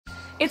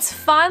It's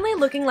finally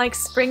looking like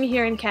spring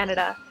here in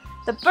Canada.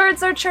 The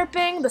birds are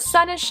chirping, the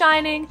sun is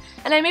shining,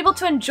 and I'm able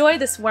to enjoy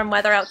this warm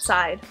weather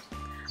outside.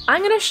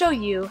 I'm going to show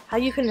you how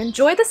you can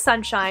enjoy the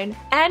sunshine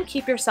and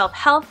keep yourself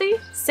healthy,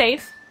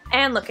 safe,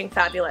 and looking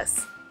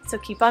fabulous. So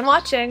keep on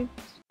watching.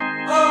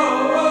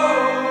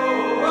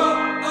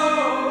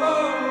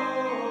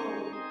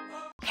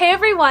 Hey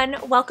everyone,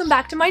 welcome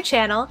back to my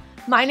channel.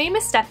 My name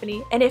is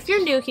Stephanie, and if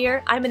you're new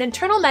here, I'm an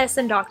internal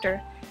medicine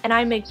doctor, and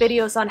I make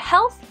videos on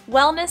health,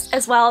 wellness,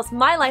 as well as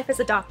my life as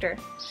a doctor.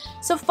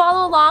 So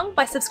follow along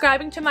by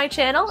subscribing to my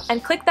channel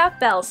and click that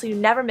bell so you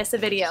never miss a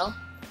video.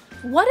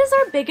 What is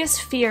our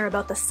biggest fear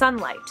about the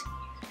sunlight?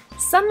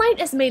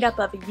 Sunlight is made up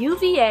of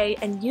UVA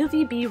and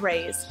UVB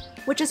rays,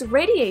 which is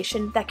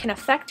radiation that can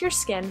affect your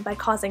skin by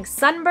causing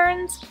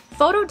sunburns,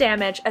 photo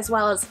damage, as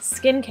well as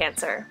skin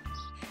cancer.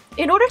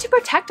 In order to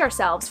protect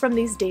ourselves from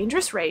these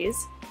dangerous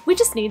rays, we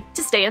just need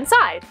to stay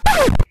inside.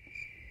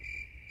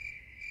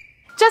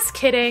 Just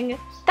kidding,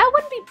 that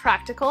wouldn't be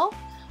practical.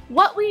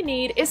 What we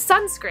need is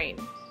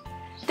sunscreen.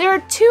 There are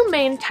two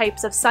main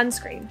types of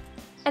sunscreen,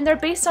 and they're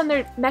based on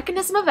their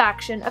mechanism of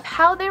action of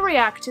how they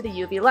react to the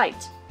UV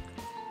light.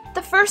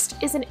 The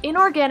first is an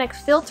inorganic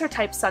filter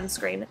type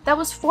sunscreen that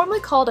was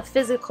formerly called a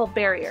physical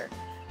barrier,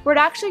 where it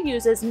actually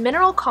uses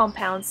mineral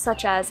compounds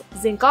such as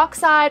zinc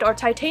oxide or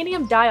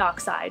titanium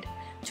dioxide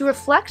to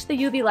reflect the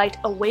UV light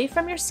away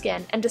from your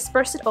skin and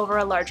disperse it over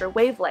a larger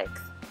wavelength.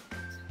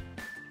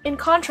 In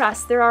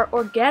contrast, there are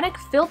organic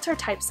filter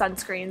type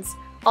sunscreens,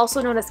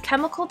 also known as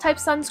chemical type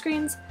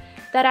sunscreens,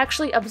 that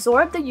actually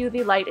absorb the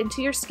UV light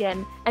into your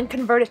skin and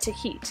convert it to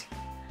heat.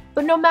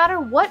 But no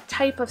matter what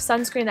type of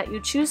sunscreen that you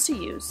choose to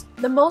use,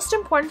 the most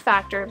important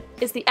factor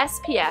is the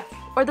SPF,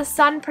 or the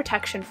sun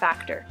protection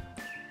factor.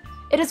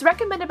 It is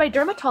recommended by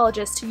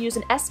dermatologists to use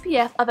an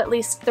SPF of at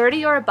least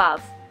 30 or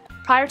above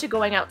prior to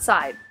going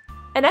outside.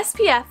 An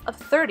SPF of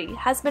 30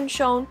 has been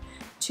shown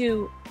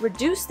to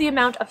reduce the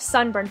amount of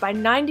sunburn by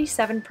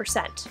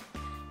 97%.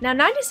 Now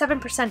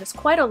 97% is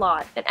quite a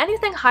lot, and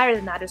anything higher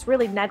than that is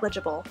really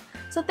negligible,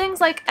 so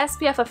things like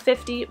SPF of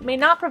 50 may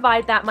not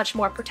provide that much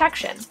more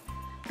protection,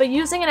 but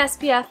using an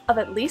SPF of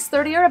at least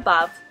 30 or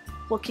above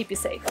will keep you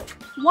safe.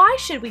 Why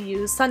should we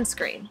use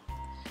sunscreen?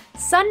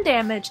 Sun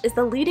damage is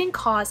the leading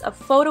cause of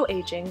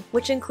photoaging,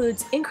 which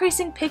includes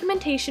increasing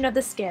pigmentation of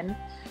the skin,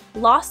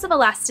 loss of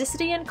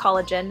elasticity and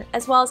collagen,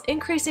 as well as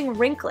increasing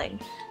wrinkling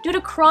due to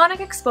chronic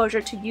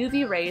exposure to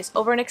UV rays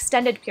over an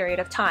extended period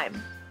of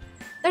time.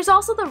 There's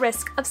also the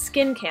risk of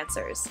skin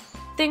cancers,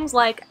 things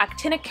like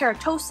actinic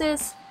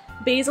keratosis,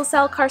 basal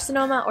cell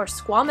carcinoma or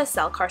squamous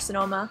cell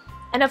carcinoma,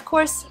 and of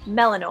course,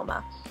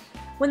 melanoma.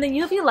 When the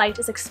UV light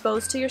is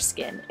exposed to your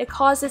skin, it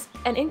causes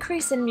an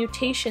increase in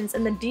mutations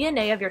in the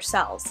DNA of your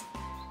cells.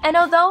 And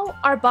although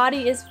our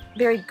body is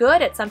very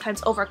good at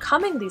sometimes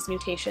overcoming these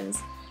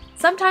mutations,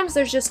 sometimes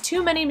there's just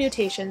too many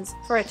mutations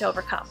for it to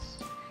overcome.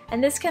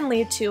 And this can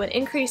lead to an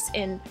increase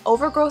in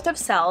overgrowth of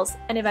cells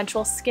and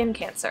eventual skin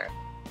cancer.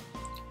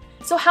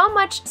 So how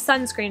much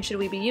sunscreen should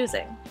we be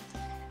using?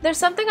 There's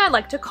something I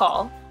like to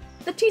call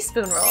the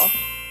teaspoon rule.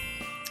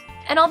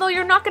 And although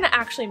you're not going to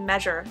actually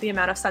measure the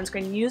amount of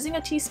sunscreen using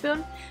a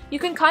teaspoon, you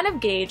can kind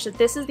of gauge that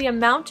this is the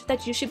amount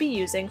that you should be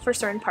using for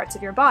certain parts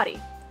of your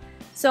body.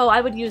 So I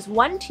would use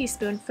 1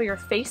 teaspoon for your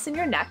face and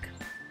your neck,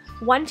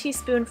 1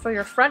 teaspoon for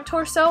your front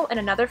torso and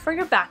another for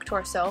your back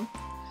torso,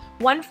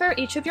 1 for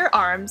each of your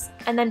arms,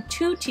 and then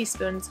 2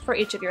 teaspoons for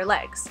each of your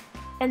legs.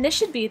 And this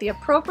should be the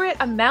appropriate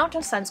amount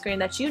of sunscreen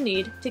that you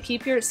need to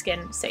keep your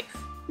skin safe.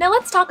 Now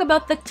let's talk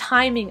about the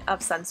timing of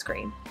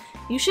sunscreen.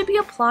 You should be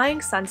applying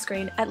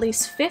sunscreen at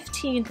least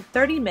 15 to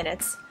 30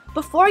 minutes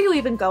before you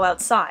even go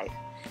outside,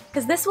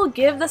 because this will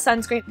give the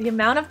sunscreen the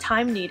amount of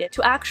time needed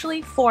to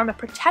actually form a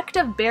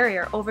protective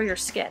barrier over your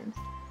skin.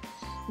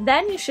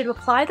 Then you should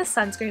apply the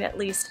sunscreen at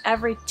least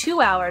every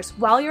 2 hours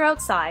while you're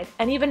outside,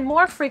 and even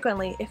more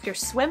frequently if you're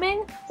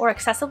swimming or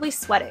excessively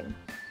sweating.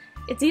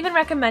 It's even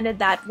recommended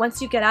that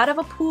once you get out of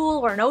a pool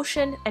or an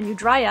ocean and you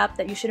dry up,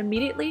 that you should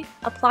immediately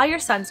apply your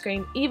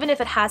sunscreen even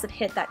if it hasn't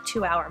hit that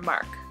 2-hour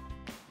mark.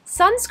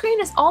 Sunscreen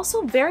is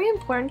also very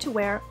important to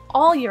wear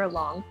all year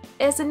long,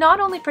 as it not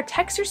only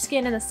protects your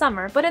skin in the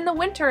summer, but in the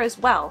winter as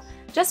well.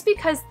 Just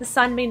because the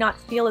sun may not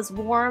feel as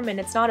warm and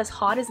it's not as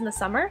hot as in the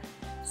summer,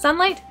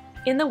 sunlight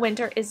in the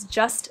winter is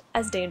just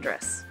as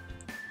dangerous.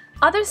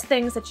 Other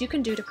things that you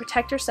can do to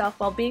protect yourself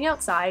while being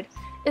outside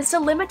is to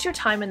limit your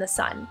time in the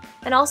sun,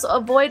 and also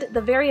avoid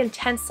the very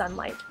intense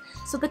sunlight.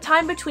 So the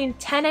time between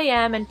 10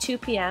 a.m. and 2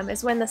 p.m.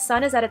 is when the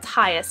sun is at its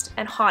highest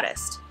and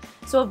hottest.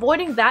 So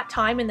avoiding that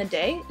time in the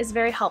day is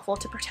very helpful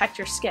to protect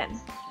your skin.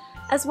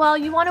 As well,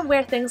 you want to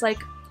wear things like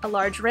a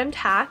large rimmed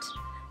hat,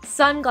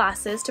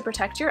 sunglasses to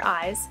protect your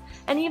eyes,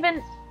 and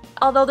even,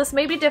 although this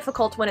may be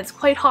difficult when it's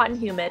quite hot and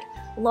humid,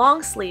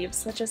 long sleeves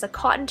such as a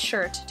cotton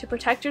shirt to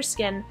protect your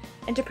skin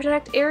and to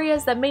protect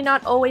areas that may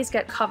not always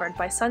get covered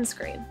by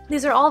sunscreen.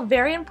 These are all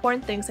very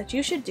important things that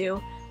you should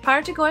do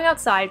prior to going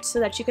outside so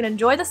that you can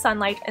enjoy the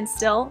sunlight and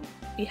still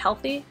be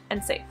healthy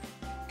and safe.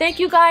 Thank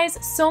you guys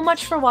so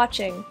much for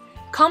watching.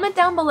 Comment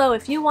down below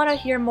if you want to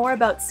hear more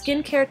about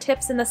skincare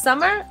tips in the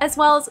summer, as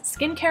well as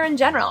skincare in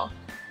general.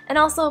 And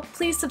also,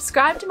 please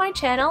subscribe to my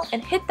channel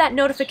and hit that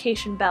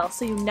notification bell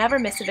so you never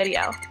miss a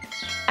video.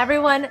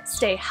 Everyone,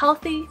 stay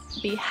healthy,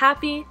 be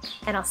happy,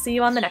 and I'll see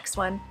you on the next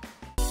one.